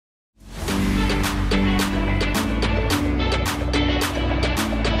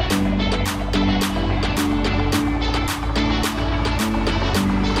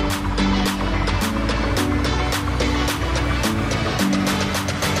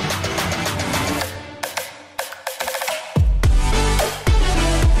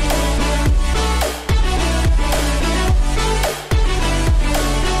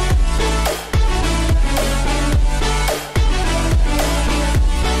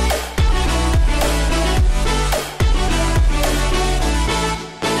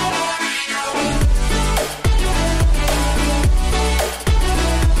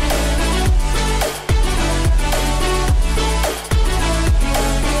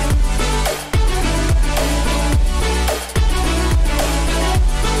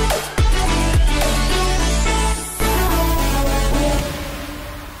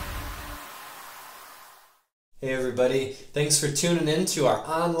everybody. Thanks for tuning in to our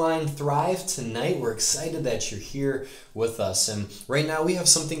online Thrive tonight. We're excited that you're here with us. And right now we have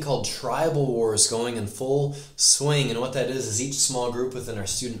something called Tribal Wars going in full swing. And what that is each small group within our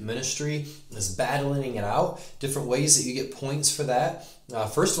student ministry is battling it out. Different ways that you get points for that.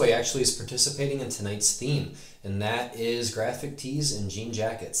 First way actually is participating in tonight's theme, and that is graphic tees and jean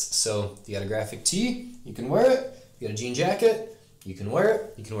jackets. So if you got a graphic tee, you can wear it. If you got a jean jacket, you can wear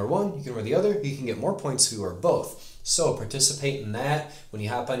it. You can wear one, you can wear the other. You can get more points if you wear both. So participate in that. When you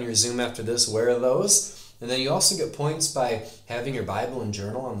hop on your Zoom after this, wear those. And then you also get points by having your Bible and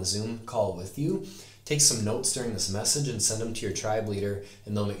journal on the Zoom call with you. Take some notes during this message and send them to your tribe leader,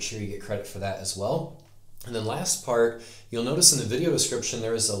 and they'll make sure you get credit for that as well. And then last part, you'll notice in the video description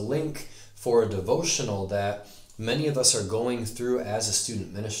there is a link for a devotional that many of us are going through as a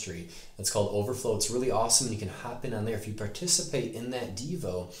student ministry. It's called Overflow. It's really awesome. You can hop in on there. If you participate in that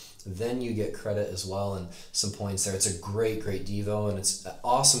Devo, then you get credit as well and some points there. It's a great Devo, and it's an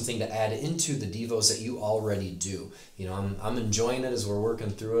awesome thing to add into the Devos that you already do. You know, I'm enjoying it as we're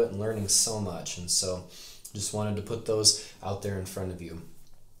working through it and learning so much, and so just wanted to put those out there in front of you.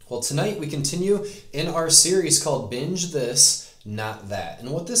 Well, tonight we continue in our series called Binge This, Not That.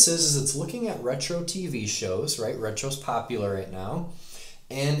 And what this is it's looking at retro TV shows, right? Retro's popular right now.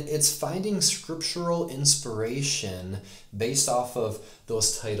 And it's finding scriptural inspiration based off of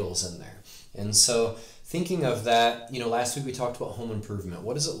those titles in there. And so thinking of that, last week we talked about home improvement.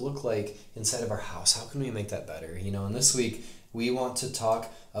 What does it look like inside of our house? How can we make that better? And this week we want to talk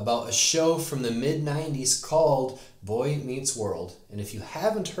about a show from the mid-90s called Boy Meets World. And if you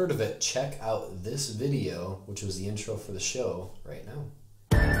haven't heard of it, check out this video, which was the intro for the show right now.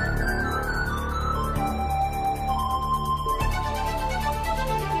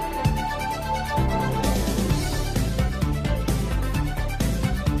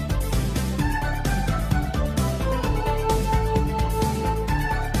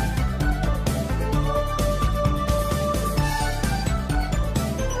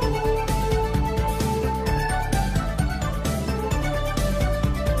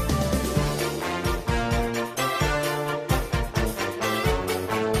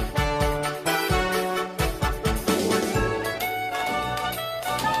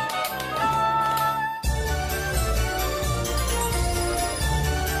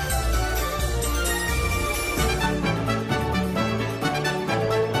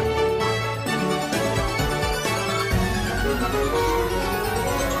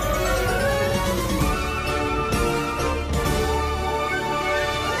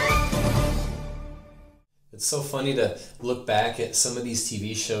 It's so funny to look back at some of these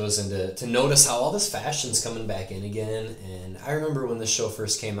TV shows and to notice how all this fashion's coming back in again. And I remember when this show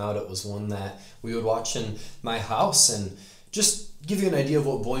first came out, it was one that we would watch in my house. And just give you an idea of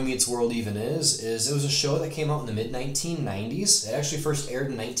what Boy Meets World even is it was a show that came out in the mid-1990s. It actually first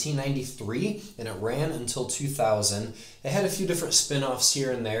aired in 1993, and it ran until 2000. It had a few different spin-offs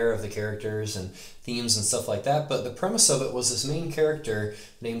here and there of the characters and themes and stuff like that, but the premise of it was this main character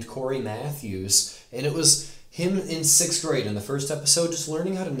named Corey Matthews, and it was him in 6th grade in the first episode just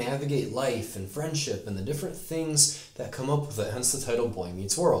learning how to navigate life and friendship and the different things that come up with it, hence the title Boy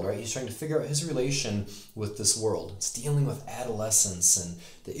Meets World, right? He's trying to figure out his relation with this world. It's dealing with adolescence and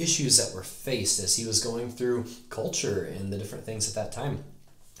the issues that were faced as he was going through culture and the different things at that time.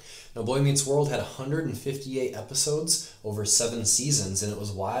 Now, Boy Meets World had 158 episodes over 7 seasons, and it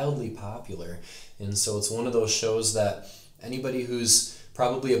was wildly popular. And so it's one of those shows that anybody who's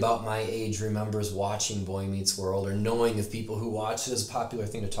probably about my age remembers watching Boy Meets World or knowing of people who watched it as a popular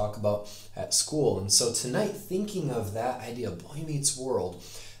thing to talk about at school. And so tonight, thinking of that idea, Boy Meets World,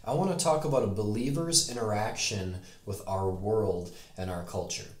 I want to talk about a believer's interaction with our world and our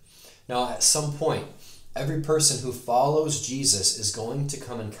culture. Now, at some point, every person who follows Jesus is going to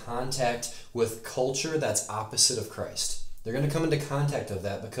come in contact with culture that's opposite of Christ. They're going to come into contact of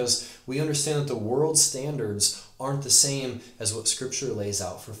that because we understand that the world's standards aren't the same as what Scripture lays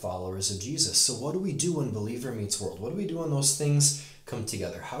out for followers of Jesus. So what do we do when believer meets world? What do we do when those things come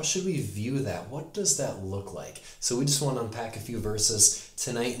together? How should we view that? What does that look like? So we just want to unpack a few verses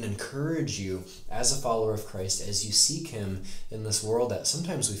tonight and encourage you as a follower of Christ as you seek Him in this world that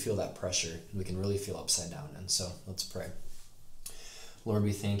sometimes we feel that pressure and we can really feel upside down. And so let's pray. Lord,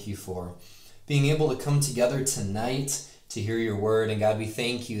 we thank you for being able to come together tonight to hear your word. And God, we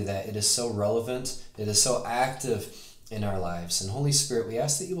thank you that it is so relevant, it is so active in our lives. And Holy Spirit, we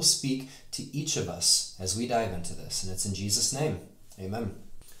ask that you will speak to each of us as we dive into this. And it's in Jesus' name. Amen.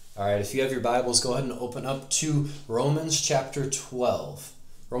 All right, if you have your Bibles, go ahead and open up to Romans chapter 12.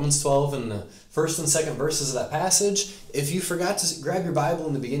 Romans 12 and the first and second verses of that passage. If you forgot to grab your Bible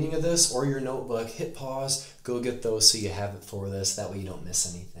in the beginning of this or your notebook, hit pause, go get those so you have it for this. That way you don't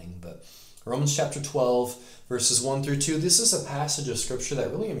miss anything. But Romans chapter 12, verses 1 through 2, this is a passage of Scripture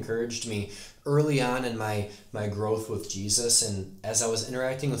that really encouraged me early on in my growth with Jesus, and as I was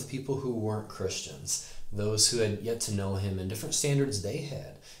interacting with people who weren't Christians, those who had yet to know him and different standards they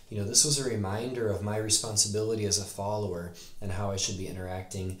had. This was a reminder of my responsibility as a follower and how I should be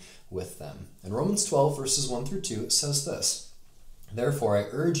interacting with them. In Romans 12, verses 1 through 2, it says this: "Therefore I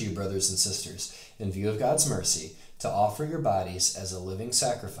urge you, brothers and sisters, in view of God's mercy, to offer your bodies as a living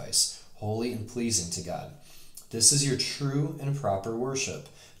sacrifice, holy and pleasing to God. This is your true and proper worship.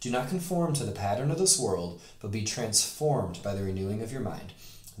 Do not conform to the pattern of this world, but be transformed by the renewing of your mind.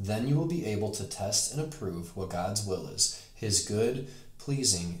 Then you will be able to test and approve what God's will is, his good,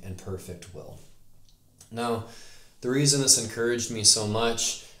 pleasing, and perfect will." Now, the reason this encouraged me so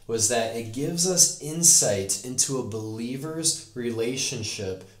much was that it gives us insight into a believer's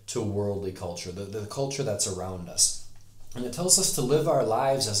relationship to worldly culture, the culture that's around us. And it tells us to live our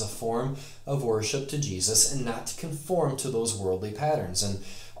lives as a form of worship to Jesus and not to conform to those worldly patterns. And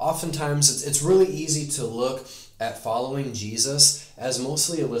oftentimes it's really easy to look at following Jesus as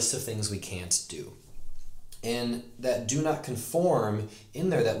mostly a list of things we can't do. And that do not conform in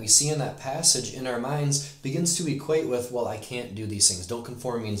there that we see in that passage in our minds begins to equate with, well, I can't do these things. Don't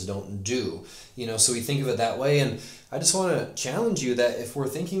conform means don't do. So we think of it that way. And I just want to challenge you that if we're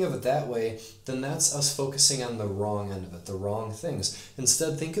thinking of it that way, then that's us focusing on the wrong end of it, the wrong things.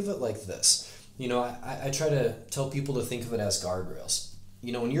 Instead, think of it like this. I try to tell people to think of it as guardrails.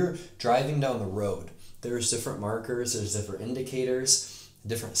 When you're driving down the road, there's different markers, there's different indicators,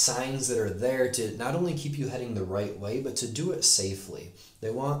 different signs that are there to not only keep you heading the right way, but to do it safely.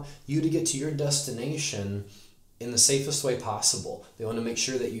 They want you to get to your destination in the safest way possible. They want to make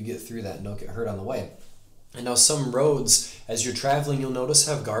sure that you get through that and don't get hurt on the way. And now some roads, as you're traveling, you'll notice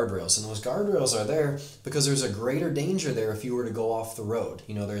have guardrails. And those guardrails are there because there's a greater danger there if you were to go off the road.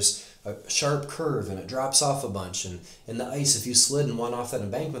 There's a sharp curve and it drops off a bunch. And in the ice, if you slid and went off that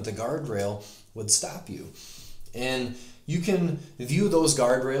embankment, the guardrail would stop you. And you can view those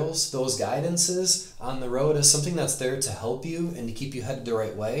guardrails, those guidances on the road as something that's there to help you and to keep you headed the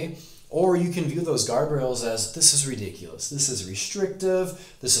right way. Or you can view those guardrails as, this is ridiculous, this is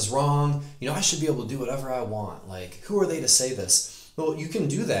restrictive, this is wrong, I should be able to do whatever I want. Like, who are they to say this? Well, you can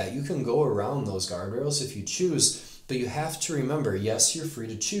do that. You can go around those guardrails if you choose, but you have to remember, yes, you're free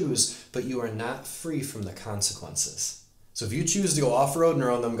to choose, but you are not free from the consequences. So if you choose to go off-road and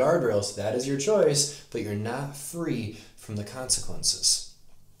around them guardrails, that is your choice, but you're not free from the consequences.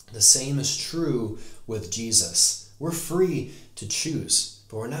 The same is true with Jesus. We're free to choose,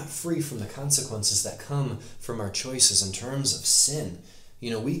 but we're not free from the consequences that come from our choices in terms of sin.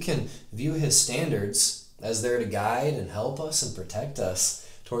 We can view his standards as there to guide and help us and protect us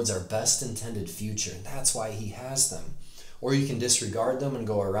towards our best intended future, and that's why he has them. Or you can disregard them and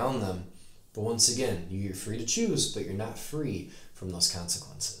go around them. But once again, you're free to choose, but you're not free from those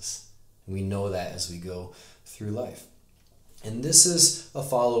consequences. And we know that as we go through life. And this is a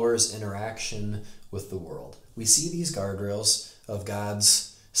follower's interaction with the world. We see these guardrails of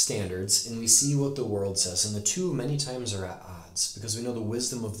God's standards, and we see what the world says. And the two many times are at odds, because we know the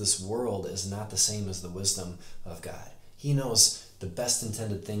wisdom of this world is not the same as the wisdom of God. He knows the best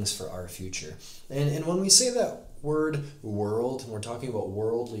intended things for our future. And when we say that word world, we're talking about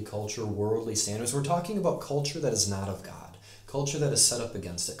worldly culture, worldly standards, we're talking about culture that is not of God, culture that is set up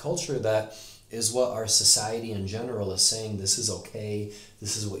against it, culture that is what our society in general is saying, this is okay,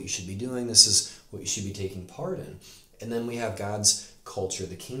 this is what you should be doing, this is what you should be taking part in. And then we have God's culture,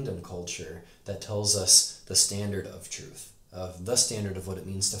 the kingdom culture, that tells us the standard of truth, of the standard of what it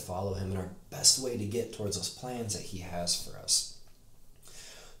means to follow him and our best way to get towards those plans that he has for us.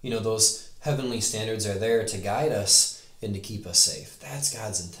 Those heavenly standards are there to guide us and to keep us safe. That's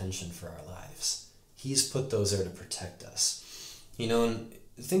God's intention for our lives. He's put those there to protect us. And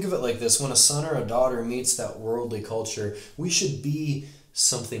think of it like this. When a son or a daughter meets that worldly culture, we should be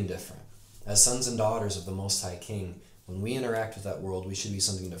something different. As sons and daughters of the Most High King, when we interact with that world, we should be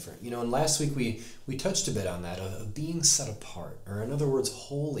something different. And last week we touched a bit on that, of being set apart, or in other words,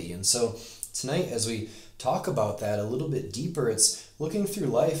 holy. And so tonight, as we talk about that a little bit deeper, it's looking through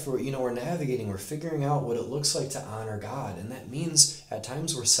life where, we're navigating, we're figuring out what it looks like to honor God. And that means at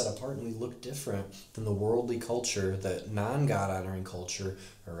times we're set apart and we look different than the worldly culture, the non-God honoring culture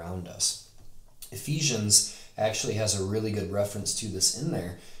around us. Ephesians actually has a really good reference to this in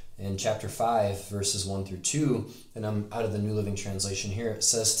there. In chapter 5, verses 1 through 2, and I'm out of the New Living Translation here, it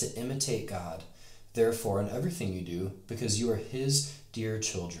says to imitate God Therefore, in everything you do, because you are his dear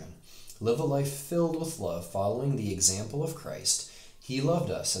children, live a life filled with love, following the example of Christ. He loved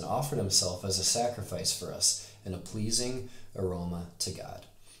us and offered himself as a sacrifice for us and a pleasing aroma to God.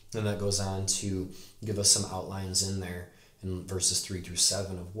 And that goes on to give us some outlines in there in verses 3 through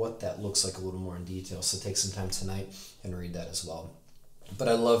 7 of what that looks like a little more in detail. So take some time tonight and read that as well. But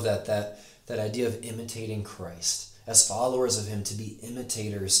I love that idea of imitating Christ, as followers of him, to be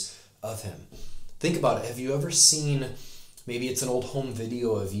imitators of him. Think about it. Have you ever seen, maybe it's an old home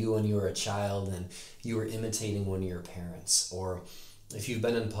video of you when you were a child and you were imitating one of your parents, or if you've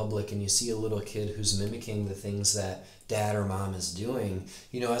been in public and you see a little kid who's mimicking the things that dad or mom is doing,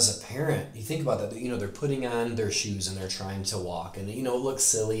 as a parent, you think about that, they're putting on their shoes and they're trying to walk, and it looks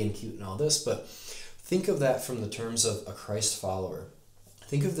silly and cute and all this, but think of that from the terms of a Christ follower.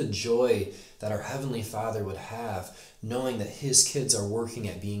 Think of the joy that our Heavenly Father would have knowing that his kids are working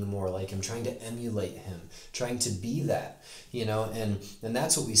at being more like him, trying to emulate him, trying to be that, and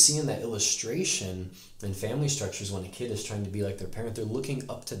that's what we see in that illustration in family structures. When a kid is trying to be like their parent, they're looking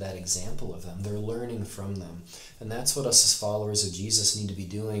up to that example of them. They're learning from them. And that's what us as followers of Jesus need to be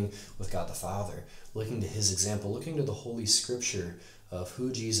doing with God the Father, looking to his example, looking to the Holy Scripture of who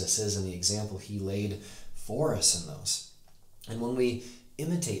Jesus is and the example he laid for us in those. And when we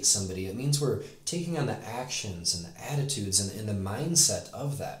imitate somebody, it means we're taking on the actions and the attitudes and the mindset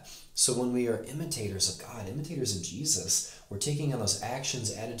of that. So when we are imitators of God, imitators of Jesus, we're taking on those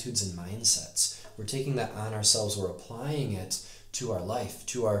actions, attitudes, and mindsets. We're taking that on ourselves. We're applying it to our life,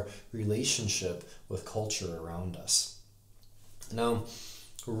 to our relationship with culture around us. Now,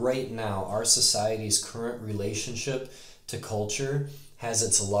 right now, our society's current relationship to culture has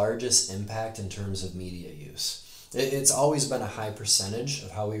its largest impact in terms of media use. It's always been a high percentage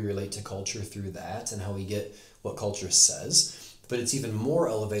of how we relate to culture through that and how we get what culture says, but it's even more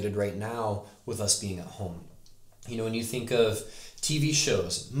elevated right now with us being at home. When you think of TV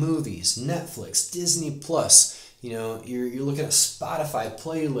shows, movies, Netflix, Disney Plus, you're looking at Spotify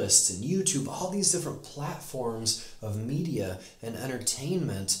playlists and YouTube, all these different platforms of media and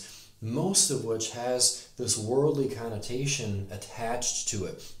entertainment, most of which has this worldly connotation attached to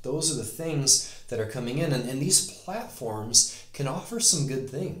it. Those are the things that are coming in. And these platforms can offer some good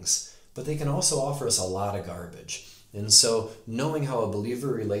things, but they can also offer us a lot of garbage. And so knowing how a believer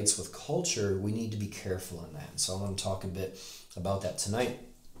relates with culture, we need to be careful in that. So I want to talk a bit about that tonight.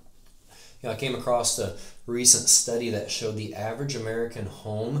 I came across a recent study that showed the average American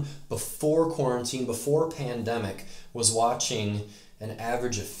home before quarantine, before pandemic, was watching an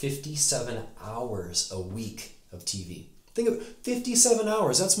average of 57 hours a week of TV. Think of it, 57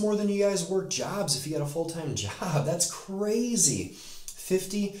 hours. That's more than you guys work jobs if you had a full-time job. That's crazy.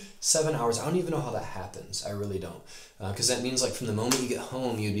 57 hours. I don't even know how that happens. I really don't. Because that means like from the moment you get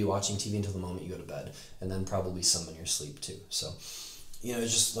home, you'd be watching TV until the moment you go to bed. And then probably some in your sleep too. So,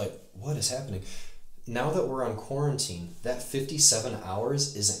 it's just like, what is happening? Now that we're on quarantine, that 57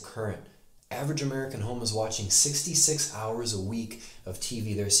 hours isn't current. Average American home is watching 66 hours a week of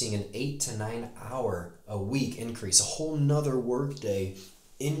TV. They're seeing an 8 to 9 hour a week increase, a whole nother workday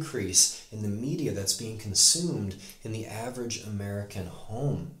increase in the media that's being consumed in the average American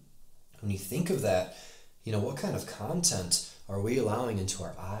home. When you think of that, what kind of content are we allowing into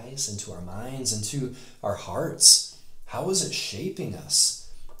our eyes, into our minds, into our hearts? How is it shaping us?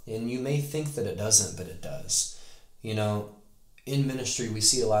 And you may think that it doesn't, but it does. In ministry, we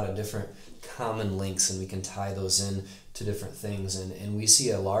see a lot of different common links, and we can tie those in to different things. And we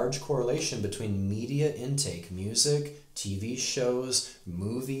see a large correlation between media intake, music, TV shows,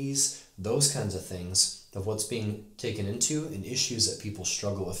 movies, those kinds of things, of what's being taken into and issues that people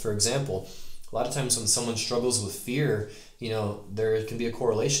struggle with. For example, a lot of times when someone struggles with fear, there can be a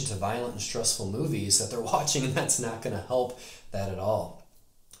correlation to violent and stressful movies that they're watching, and that's not going to help that at all.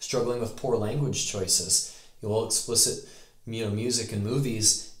 Struggling with poor language choices, explicit music and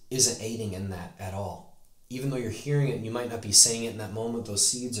movies isn't aiding in that at all. Even though you're hearing it, you might not be saying it in that moment, those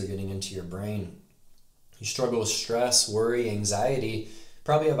seeds are getting into your brain. You struggle with stress, worry, anxiety,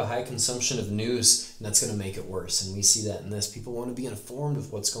 probably have a high consumption of news, and that's going to make it worse. And we see that in this. People want to be informed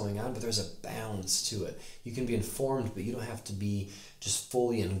with what's going on, but there's a balance to it. You can be informed, but you don't have to be just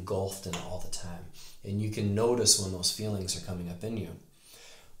fully engulfed in it all the time. And you can notice when those feelings are coming up in you.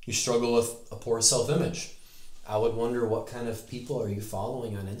 You struggle with a poor self-image. I would wonder, what kind of people are you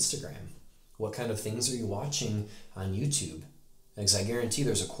following on Instagram? What kind of things are you watching on YouTube? Because I guarantee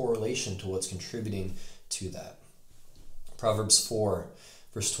there's a correlation to what's contributing to that. Proverbs 4,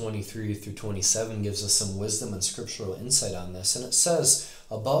 verse 23 through 27 gives us some wisdom and scriptural insight on this. And it says,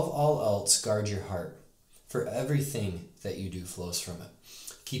 above all else, guard your heart, for everything that you do flows from it.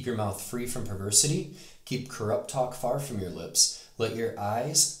 Keep your mouth free from perversity. Keep corrupt talk far from your lips. Let your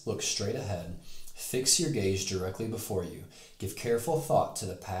eyes look straight ahead. Fix your gaze directly before you. Give careful thought to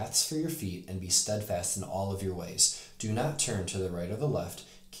the paths for your feet and be steadfast in all of your ways. Do not turn to the right or the left.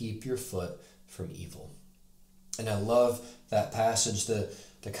 Keep your foot from evil. And I love that passage, the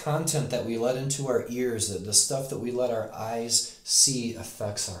content that we let into our ears, the stuff that we let our eyes see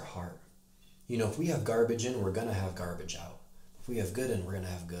affects our heart. If we have garbage in, we're going to have garbage out. If we have good in, we're going to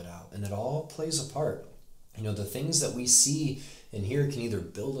have good out. And it all plays a part. The things that we see and hear can either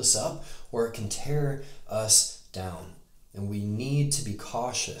build us up or it can tear us down. And we need to be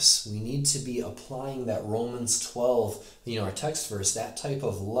cautious. We need to be applying that Romans 12, our text verse, that type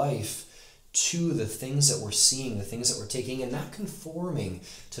of life to the things that we're seeing, the things that we're taking, and not conforming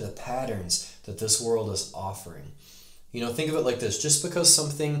to the patterns that this world is offering. Think of it like this. Just because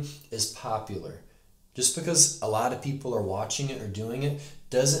something is popular, just because a lot of people are watching it or doing it,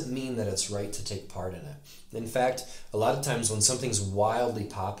 doesn't mean that it's right to take part in it. In fact, a lot of times when something's wildly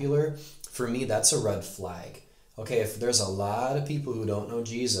popular, for me, that's a red flag. Okay, if there's a lot of people who don't know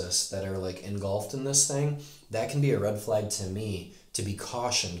Jesus that are engulfed in this thing, that can be a red flag to me to be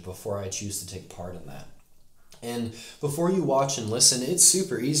cautioned before I choose to take part in that. And before you watch and listen, it's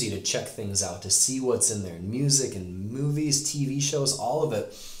super easy to check things out, to see what's in there. Music and movies, TV shows, all of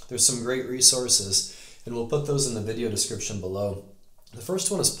it. There's some great resources, and we'll put those in the video description below. The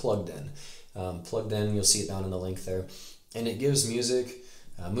first one is Plugged In. Plugged In, you'll see it down in the link there. And it gives music,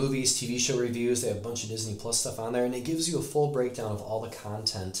 movies, TV show reviews. They have a bunch of Disney Plus stuff on there, and it gives you a full breakdown of all the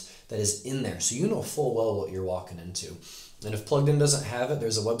content that is in there, so you know full well what you're walking into. And if Plugged In doesn't have it,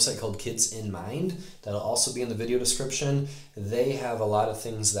 there's a website called Kids in Mind that'll also be in the video description. They have a lot of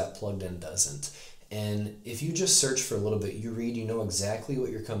things that Plugged In doesn't. And if you just search for a little bit, you read, you know exactly what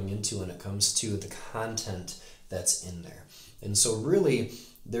you're coming into when it comes to the content that's in there. And so really,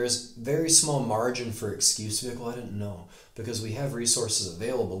 there's very small margin for excuse to be like, well, I didn't know, because we have resources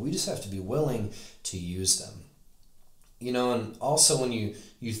available. We just have to be willing to use them. And also when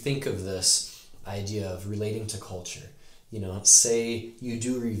you think of this idea of relating to culture, say you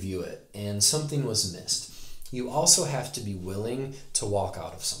do review it and something was missed, you also have to be willing to walk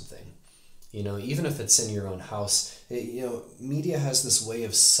out of something. Even if it's in your own house, media has this way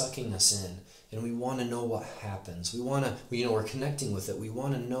of sucking us in, and we want to know what happens. We're connecting with it. We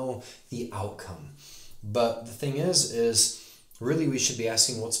want to know the outcome. But the thing is really we should be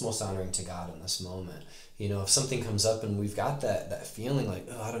asking what's most honoring to God in this moment. If something comes up and we've got that feeling like,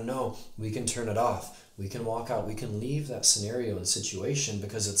 oh, I don't know, we can turn it off. We can walk out. We can leave that scenario and situation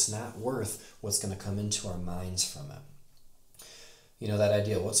because it's not worth what's going to come into our minds from it. That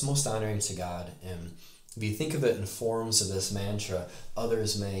idea, what's most honoring to God? And if you think of it in forms of this mantra,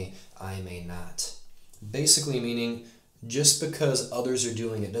 others may, I may not. Basically meaning, just because others are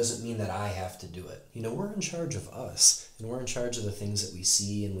doing it doesn't mean that I have to do it. We're in charge of us, and we're in charge of the things that we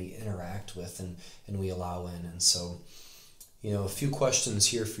see and we interact with and we allow in. And so, a few questions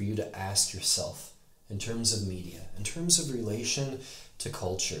here for you to ask yourself in terms of media, in terms of relation to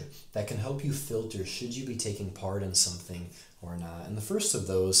culture, that can help you filter, should you be taking part in something or not? And the first of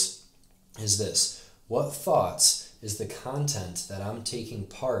those is this: what thoughts is the content that I'm taking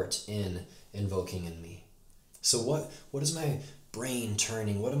part in invoking in me? So what is my brain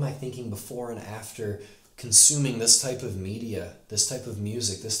turning? What am I thinking before and after consuming this type of media, this type of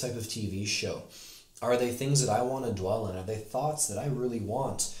music, this type of TV show? Are they things that I want to dwell in? Are they thoughts that I really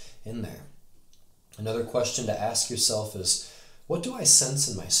want in there? Another question to ask yourself is, what do I sense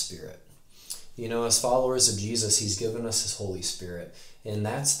in my spirit? As followers of Jesus, He's given us His Holy Spirit, and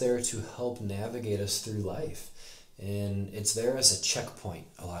that's there to help navigate us through life. And it's there as a checkpoint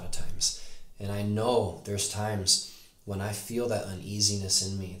a lot of times. And I know there's times when I feel that uneasiness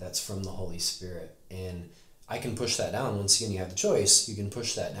in me that's from the Holy Spirit. And I can push that down. Once again, you have the choice. You can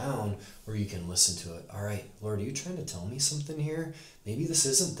push that down or you can listen to it. All right, Lord, are you trying to tell me something here? Maybe this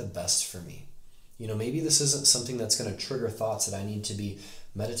isn't the best for me. Maybe this isn't something that's going to trigger thoughts that I need to be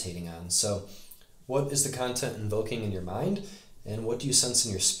meditating on. So what is the content invoking in your mind? And what do you sense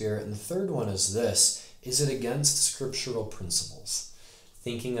in your spirit? And the third one is this: is it against scriptural principles?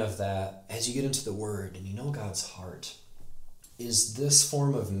 Thinking of that as you get into the Word and you know God's heart. Is this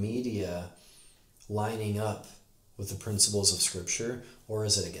form of media lining up with the principles of Scripture, or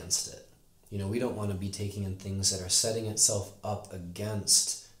is it against it? We don't want to be taking in things that are setting itself up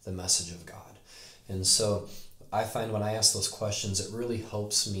against the message of God. And so I find when I ask those questions, it really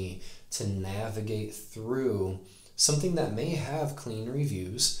helps me to navigate through something that may have clean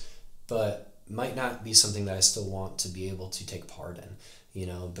reviews, but might not be something that I still want to be able to take part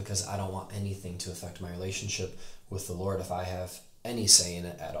in, because I don't want anything to affect my relationship with the Lord if I have any say in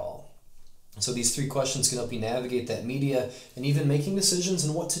it at all. So these 3 questions can help you navigate that media and even making decisions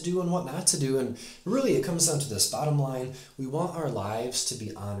and what to do and what not to do. And really it comes down to this bottom line: we want our lives to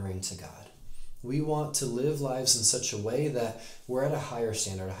be honoring to God. We want to live lives in such a way that we're at a higher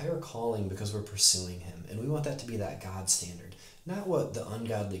standard, a higher calling, because we're pursuing Him. And we want that to be that God standard, not what the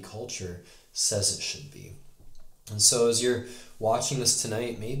ungodly culture says it should be. And so as you're watching this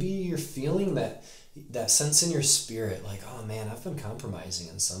tonight, maybe you're feeling that sense in your spirit, like, oh man, I've been compromising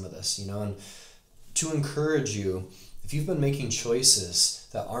in some of this, and to encourage you, if you've been making choices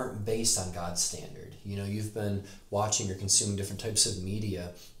that aren't based on God's standard, you've been watching or consuming different types of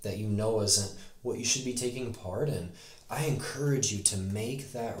media that isn't what you should be taking part in, I encourage you to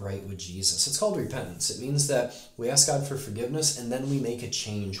make that right with Jesus. It's called repentance. It means that we ask God for forgiveness and then we make a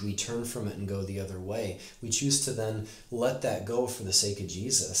change. We turn from it and go the other way. We choose to then let that go for the sake of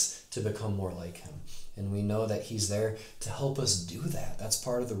Jesus to become more like Him. And we know that He's there to help us do that. That's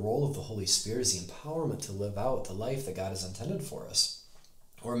part of the role of the Holy Spirit, is the empowerment to live out the life that God has intended for us.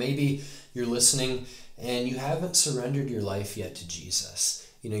 Or maybe you're listening and you haven't surrendered your life yet to Jesus.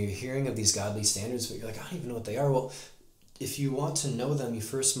 You're hearing of these godly standards, but you're like, I don't even know what they are. Well, if you want to know them, you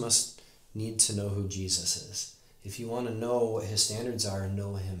first must need to know who Jesus is. If you want to know what His standards are,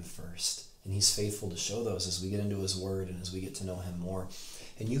 know Him first. And He's faithful to show those as we get into His Word and as we get to know Him more.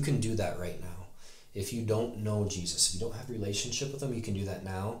 And you can do that right now. If you don't know Jesus, if you don't have a relationship with Him, you can do that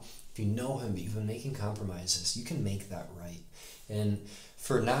now. If you know Him, but you've been making compromises, you can make that right. And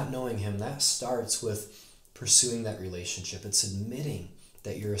for not knowing Him, that starts with pursuing that relationship. It's admitting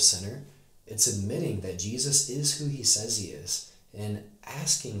that you're a sinner. It's admitting that Jesus is who He says He is, and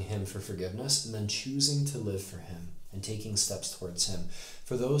asking Him for forgiveness, and then choosing to live for Him and taking steps towards Him.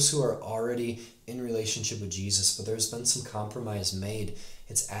 For those who are already in relationship with Jesus, but there's been some compromise made,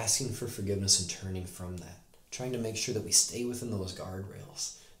 it's asking for forgiveness and turning from that, trying to make sure that we stay within those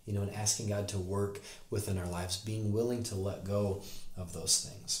guardrails, and asking God to work within our lives, being willing to let go of those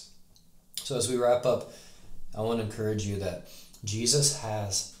things. So as we wrap up, I want to encourage you that Jesus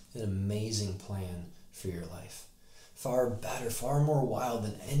has an amazing plan for your life. Far better, far more wild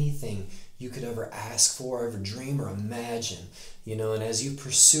than anything you could ever ask for, ever dream or imagine. And as you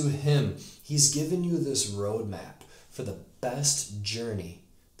pursue Him, He's given you this roadmap for the best journey,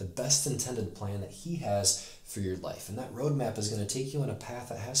 the best intended plan that He has for your life. And that roadmap is going to take you on a path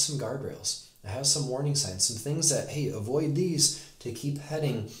that has some guardrails, that has some warning signs, some things that, hey, avoid these to keep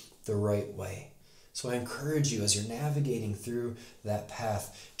heading the right way. So I encourage you, as you're navigating through that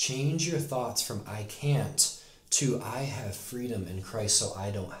path, change your thoughts from I can't to I have freedom in Christ, so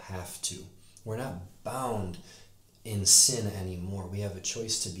I don't have to. We're not bound in sin anymore. We have a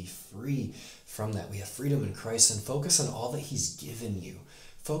choice to be free from that. We have freedom in Christ, and focus on all that He's given you.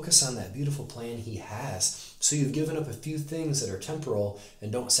 Focus on that beautiful plan He has. So you've given up a few things that are temporal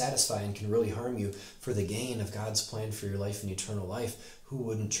and don't satisfy and can really harm you for the gain of God's plan for your life and eternal life. Who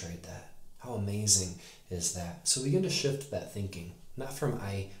wouldn't trade that? How amazing is that? So begin to shift that thinking, not from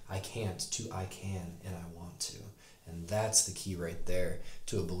I can't to I can and I want to. And that's the key right there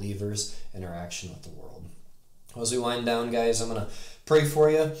to a believer's interaction with the world. As we wind down, guys, I'm going to pray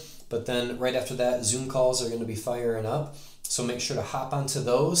for you. But then right after that, Zoom calls are going to be firing up. So make sure to hop onto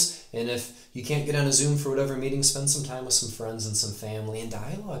those. And if you can't get on a Zoom for whatever meeting, spend some time with some friends and some family and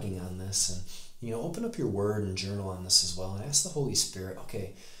dialoguing on this. And, open up your word and journal on this as well. And ask the Holy Spirit,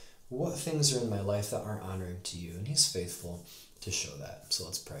 okay, what things are in my life that aren't honoring to you? And He's faithful to show that. So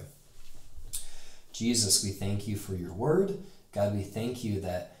let's pray. Jesus, we thank You for Your word. God, we thank You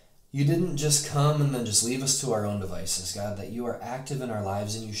that You didn't just come and then just leave us to our own devices. God, that You are active in our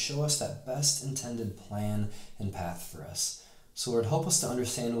lives and You show us that best intended plan and path for us. So Lord, help us to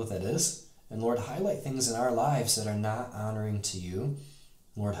understand what that is. And Lord, highlight things in our lives that are not honoring to You.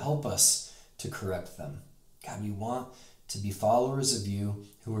 Lord, help us to correct them. God, we want to be followers of You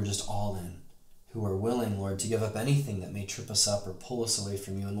who are just all in, who are willing, Lord, to give up anything that may trip us up or pull us away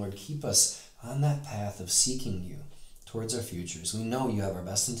from You. And Lord, keep us on that path of seeking You towards our futures. We know You have our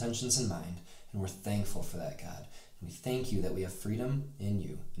best intentions in mind, and we're thankful for that, God. And we thank You that we have freedom in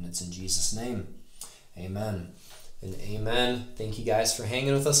You, and it's in Jesus' name. Amen and amen. Thank you guys for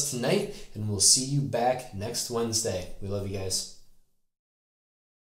hanging with us tonight, and we'll see you back next Wednesday. We love you guys.